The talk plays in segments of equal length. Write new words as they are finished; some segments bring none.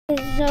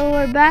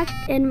we're back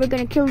and we're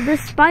gonna kill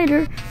this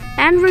spider,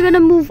 and we're gonna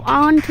move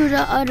on to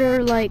the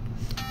other like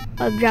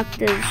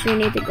objectives we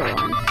need to go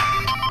on.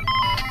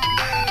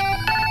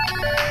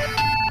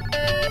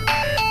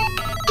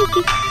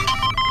 Okay.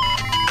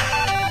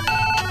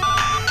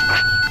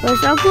 We're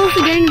so close to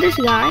getting this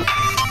guy.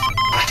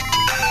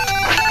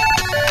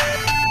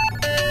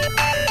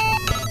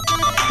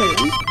 Kill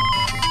him.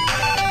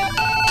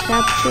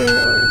 Capture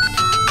or...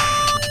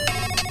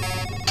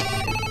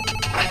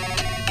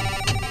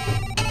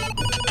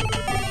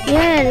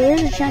 Yeah, there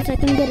is a chance I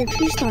can get a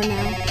 3-star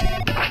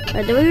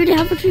now. Do we already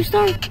have a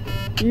 3-star?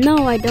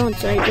 No, I don't,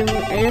 so I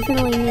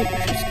definitely need a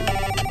 3-star.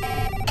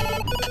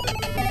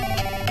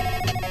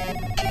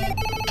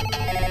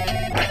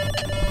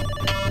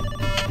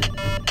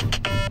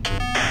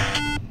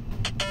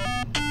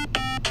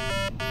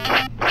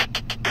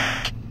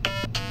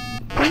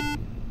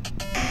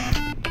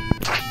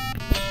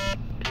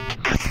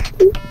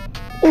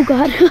 Oh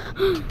god.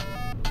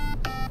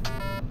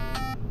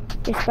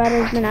 The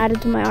spider has been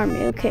added to my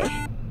army, okay.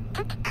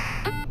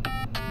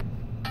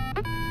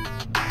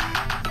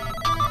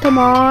 Come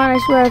on, I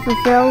swear if it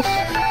fails.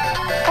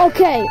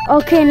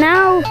 Okay,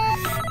 now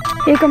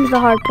here comes the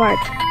hard part.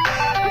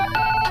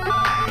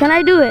 Can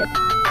I do it?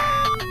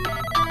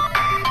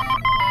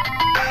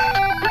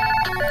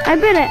 I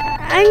bet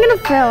I'm gonna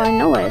fail, I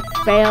know it.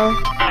 Fail.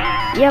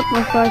 Yep,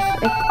 of course.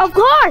 Of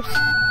course!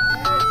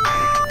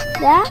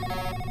 Yeah?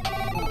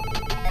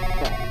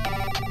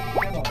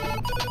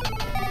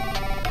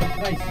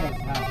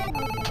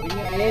 When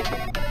you eat,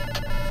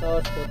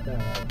 sauce put the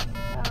rice.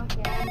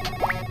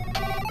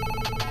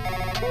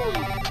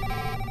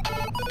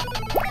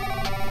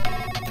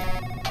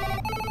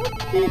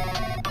 Okay.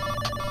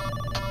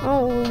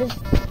 Oh, this.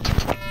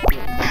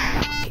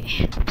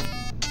 Okay.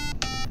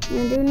 I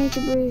do need to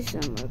breathe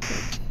some real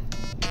quick.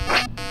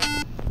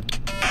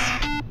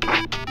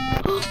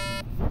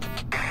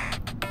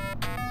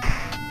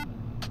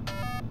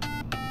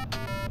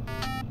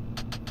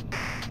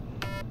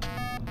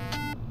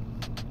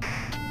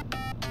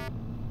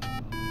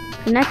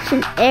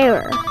 Connection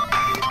error.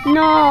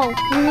 No,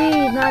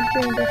 please, not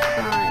during this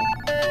time.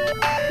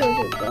 Where's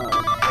it go?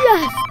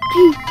 Yes!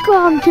 Be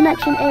gone,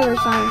 connection error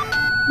sign.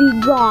 Be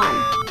gone.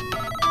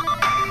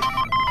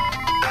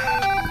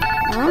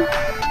 Huh?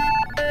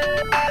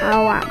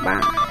 Oh, wow.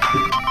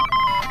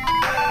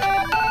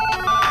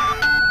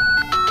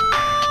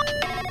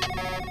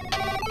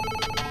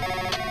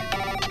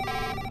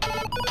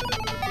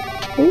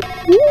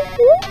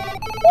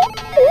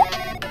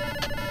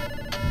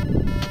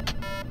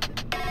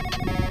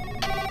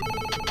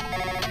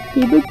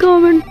 Keep it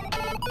coming.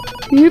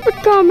 Keep it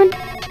coming.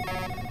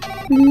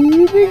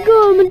 Keep it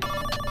coming.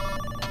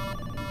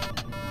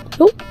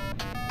 Oh.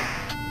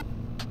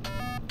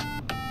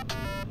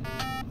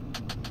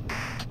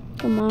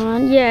 Come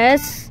on.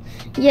 Yes.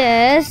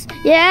 Yes.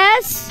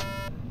 Yes.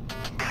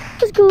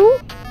 Let's go.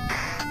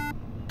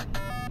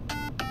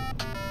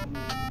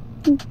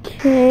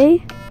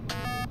 Okay.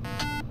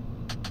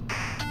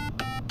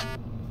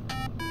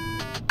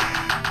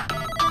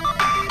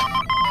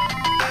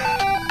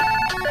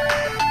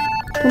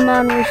 Come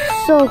on, we're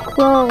so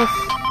close.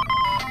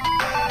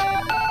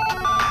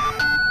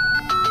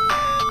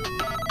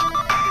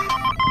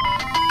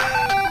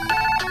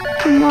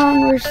 Come on,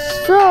 we're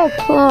so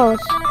close.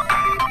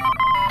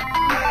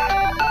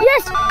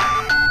 Yes!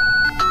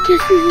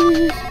 Yes, yes, yes,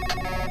 yes.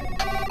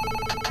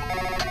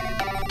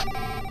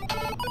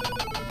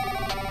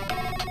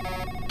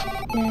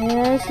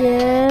 Yes,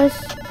 yes.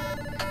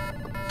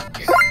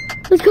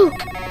 Let's go.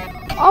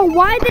 Oh,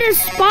 why did it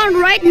spawn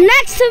right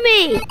next to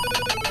me?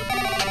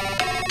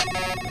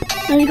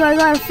 Let's go, I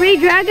got a free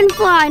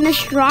dragonfly and a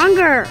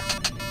stronger.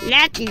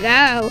 Let's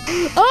go.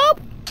 Oh!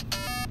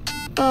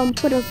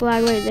 Put a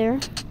flag right there.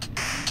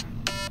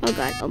 Oh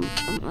god,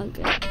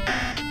 okay.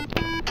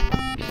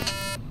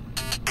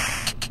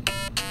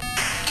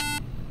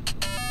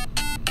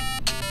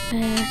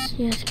 Yes,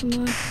 yes, come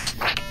on.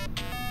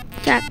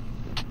 Jack.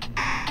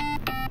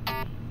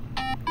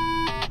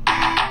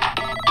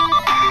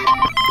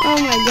 Oh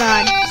my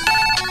god.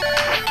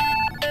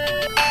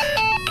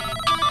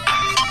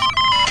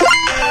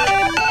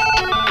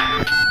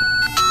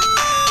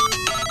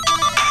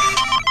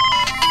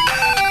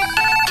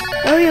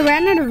 Oh, you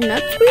ran out of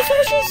nuts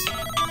resources?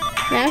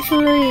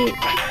 Actually,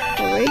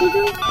 already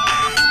though?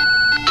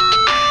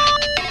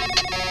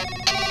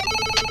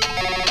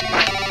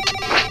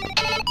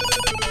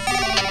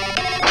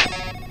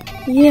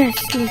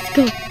 Yes, let's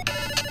go.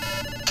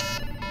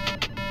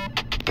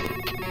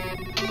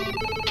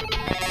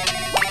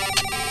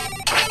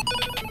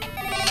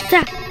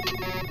 Stop.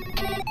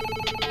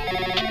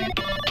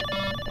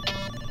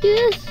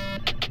 Yes.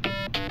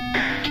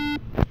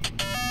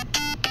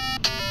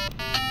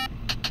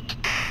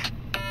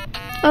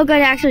 Oh god,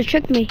 he actually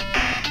tricked me.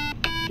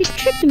 He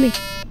tricked me.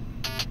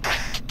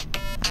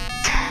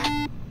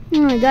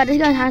 Oh my god, this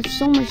guy has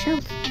so much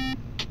health.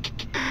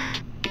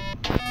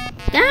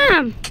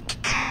 Damn!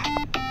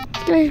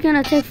 This guy's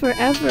gonna take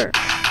forever.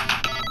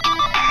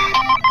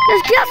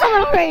 Let's kill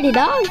someone already,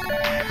 dog.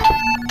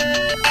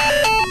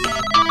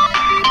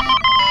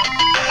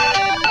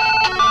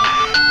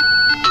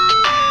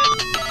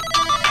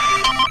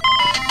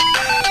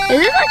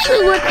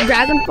 actually what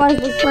dragonflies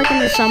look like in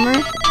the summer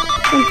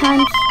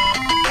sometimes?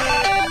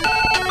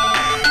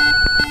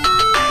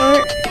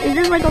 Or is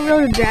this like a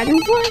real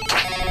dragonfly?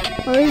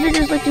 Or is it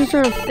just like some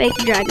sort of fake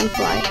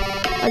dragonfly?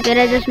 Like that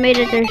I just made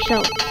it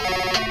themselves.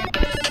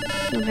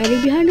 I'm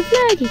hiding behind the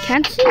flag, he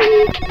can't see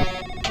me.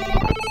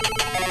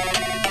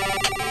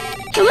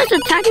 Someone's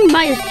attacking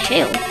by his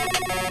tail.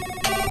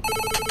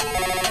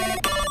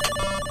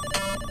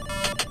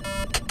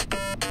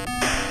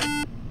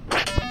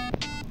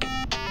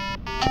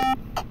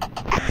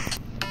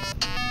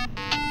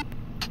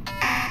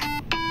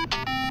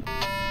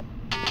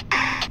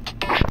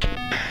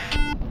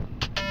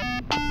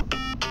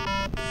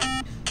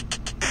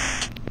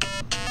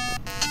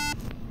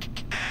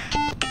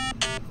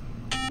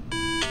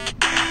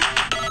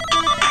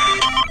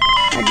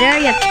 There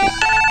you go.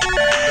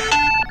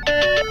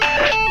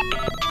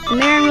 Come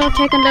here and we'll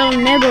take a little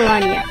nibble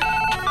on you.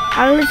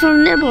 A little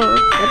nibble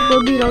that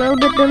will be a little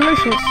bit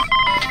delicious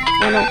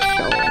and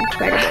also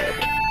incredible.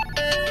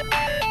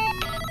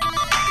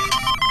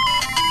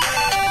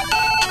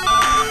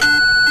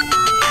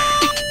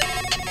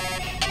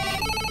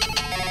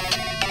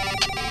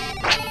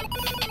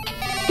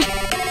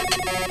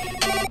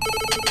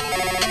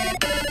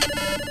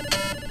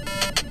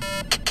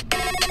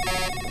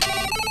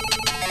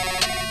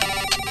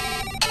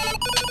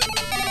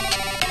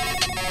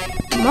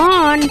 Come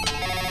on.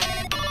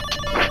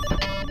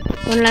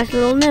 One last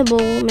little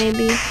nibble,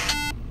 maybe.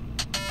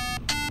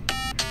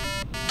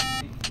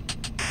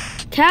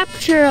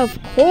 Capture, of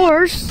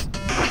course.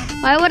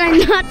 Why would I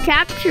not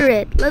capture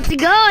it? Let's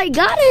go, I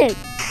got it.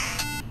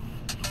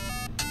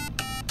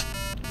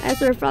 I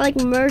swear, if I like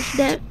merge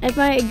them, if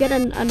I get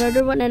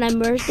another one and I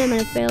merge them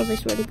and it fails, I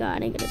swear to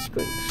God, I'm gonna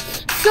scream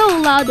so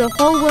loud the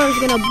whole world is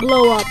gonna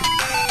blow up.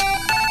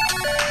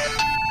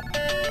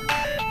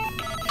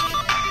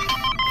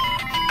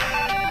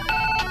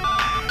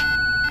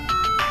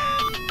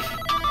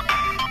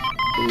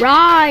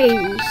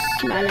 Rise,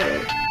 my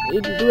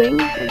little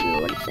doing. I don't know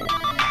what it said,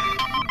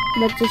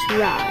 but just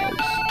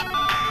rise.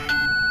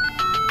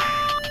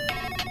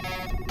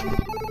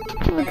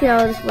 Okay,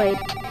 I'll just wait.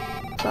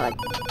 So like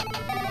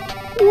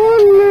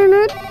 1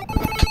 minute.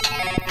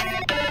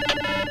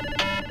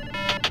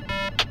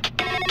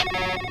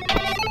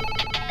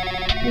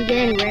 He's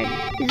getting red.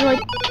 He's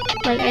like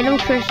I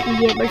don't trust you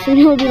yet, but soon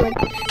he'll be like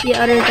the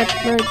others that's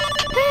like,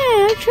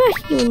 hey, I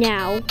trust you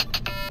now.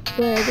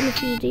 So I'm gonna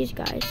choose these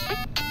guys.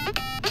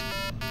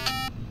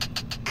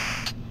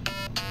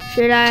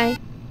 Should I?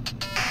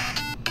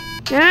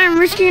 No, I'm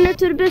risking it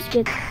to the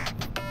biscuit.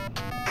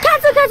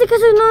 Cancel,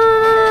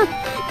 no.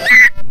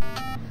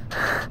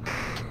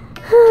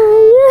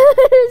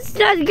 Yes,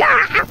 let's go.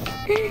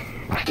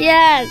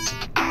 Yes.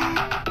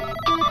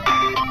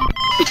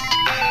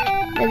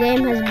 The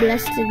game has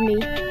blessed me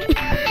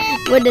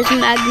with this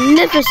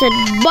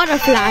magnificent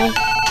butterfly.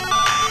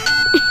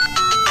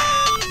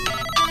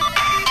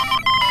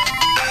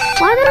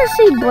 Why did I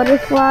say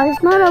butterfly?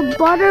 It's not a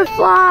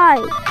butterfly.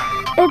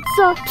 It's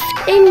a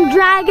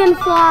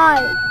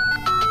dragonfly.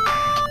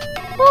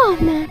 Oh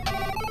man.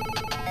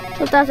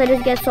 Sometimes I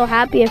just get so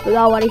happy I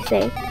forgot what he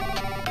said.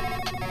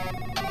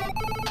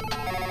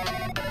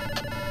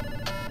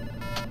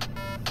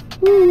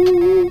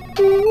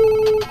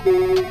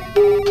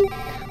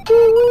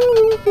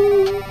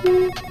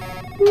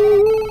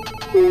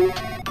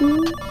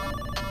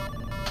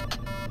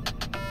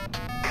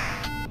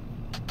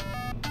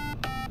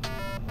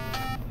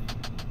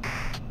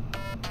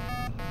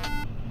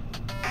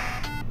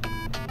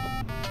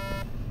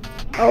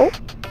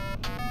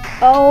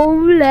 Oh,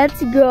 let's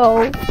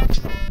go.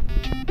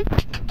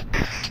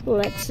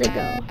 Let's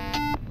go.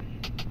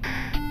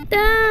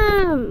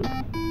 Damn.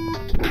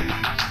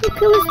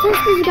 Okay, let's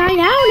test this guy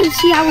out and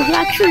see how he's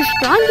actually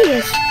strong he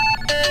is.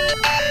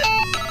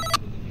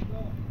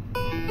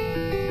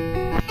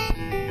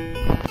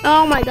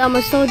 Oh my God,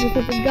 my soldier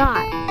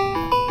forgot.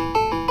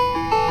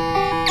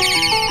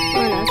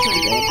 Oh, that's not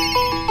good.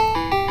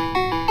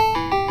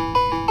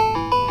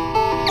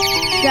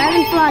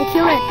 Dragonfly,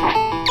 kill it.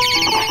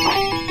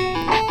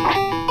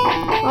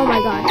 Oh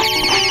my God.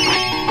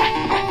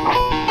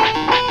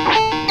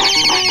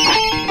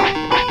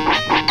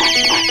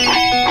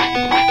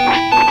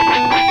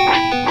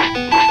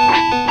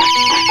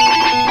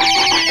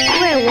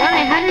 Wait, what?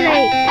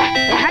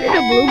 How did a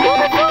blue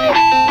butterfly?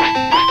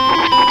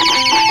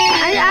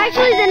 I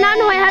actually did not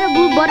know I had a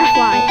blue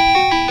butterfly.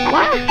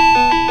 What?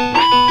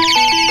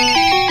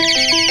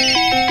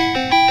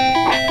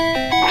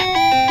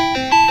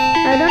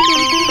 I don't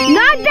know.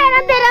 No, I'm dead.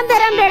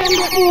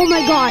 Oh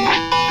my God.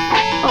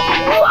 Oh,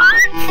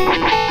 what?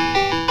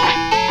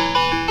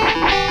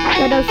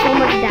 That does so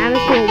much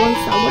damage to a one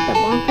cell with the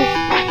bunkers.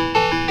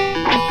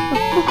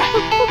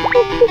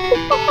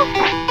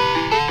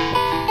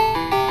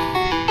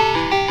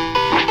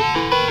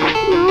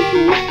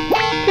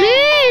 No,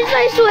 please,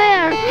 I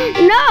swear.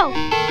 No.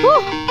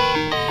 Oh.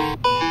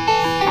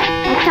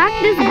 Attack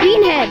this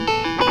beanhead.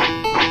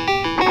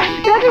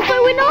 Dragonfly,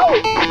 we know.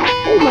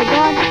 Oh my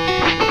God.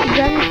 The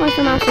dragonfly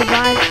somehow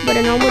survived, but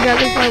a normal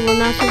dragonfly will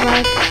not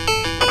survive.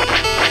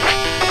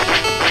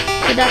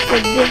 So that's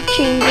a big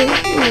change in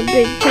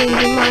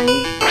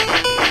mind.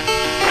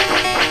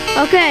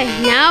 Okay,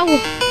 now,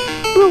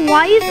 bro,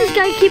 why is this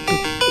guy keep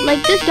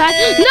like this guy?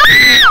 No!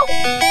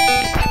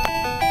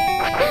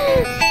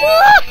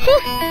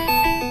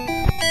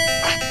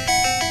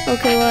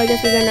 Okay, well, I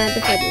guess we're gonna have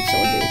to fight with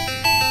soldiers.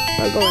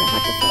 We're going to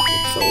have to fight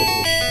with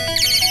soldiers.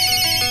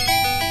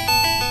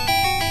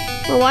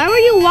 Well, why were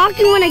you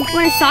walking when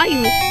I saw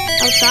you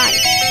outside?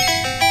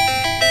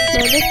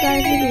 Bro, this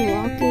guy's even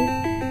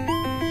walking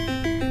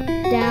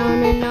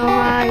down in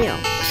Ohio,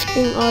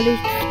 in all these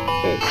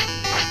kids.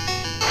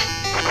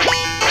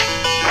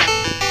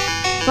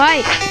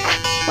 Fight!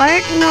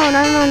 Fire? No,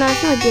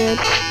 that's not good.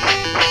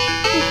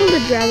 Let's kill the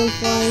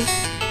dragonfly.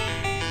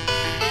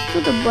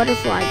 Kill the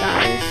butterfly,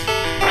 guys.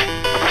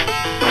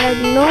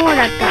 Ignore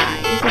that guy.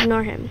 Just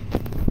ignore him.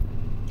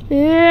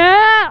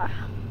 Yeah!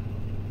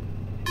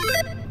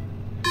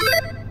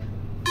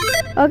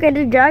 Okay,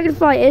 the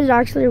dragonfly is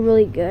actually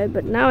really good,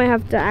 but now I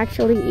have to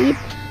actually eat.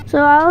 So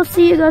I'll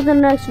see you guys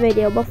in the next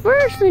video. But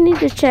first, I need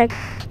to check.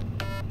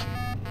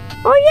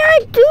 Oh yeah,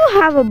 I do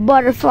have a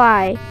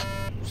butterfly.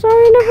 Sorry,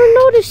 I never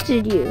noticed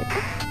you.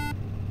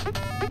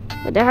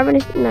 But do I have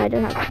anything? No, I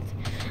don't have anything.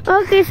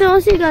 Okay, so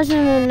I'll see you guys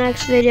in the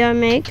next video I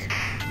make.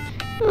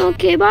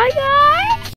 Okay, bye guys.